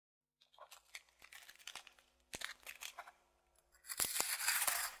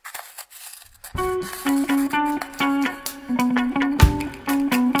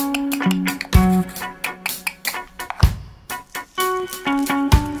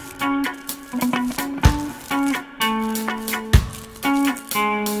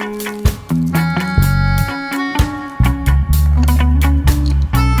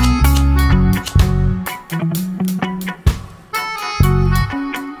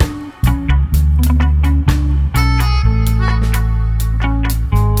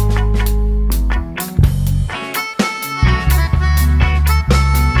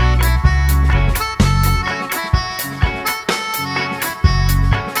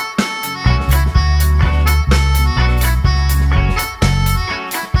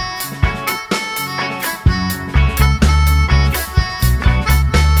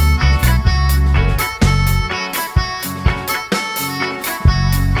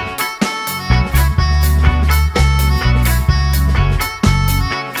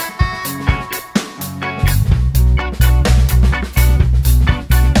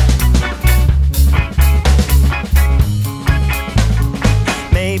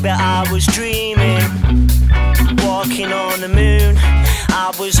Baby, I was dreaming, walking on the moon.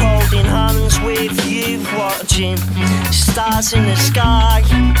 I was holding hands with you, watching stars in the sky,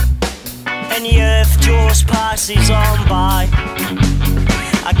 and the earth just passes on by.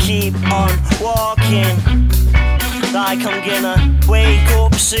 I keep on walking, like I'm gonna wake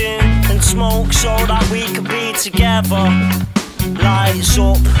up soon and smoke so that we could be together. Lights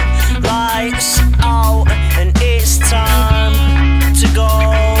up, lights out, and it's time to go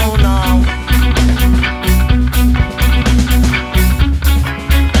now.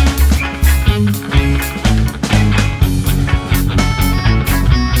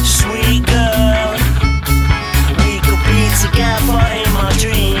 Sweet girl, we could be together in my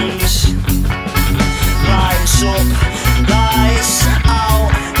dreams. Lights up, lights out,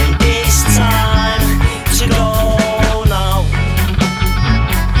 and it's time to go now.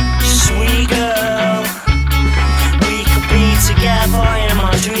 Sweet girl, we could be together in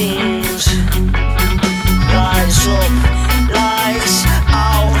my dreams. Lights up, lights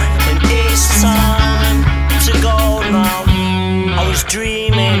out, and it's time to go now. I was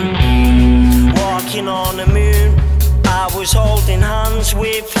dreaming, walking on the moon. I was holding hands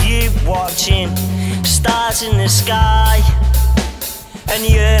with you, watching stars in the sky, and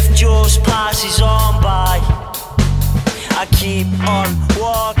the earth just passes on by. I keep on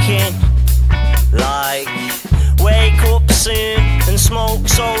walking, like wake up soon and smoke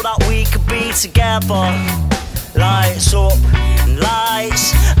so that we could be together. Lights up and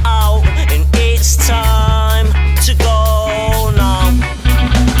lights out, and it's time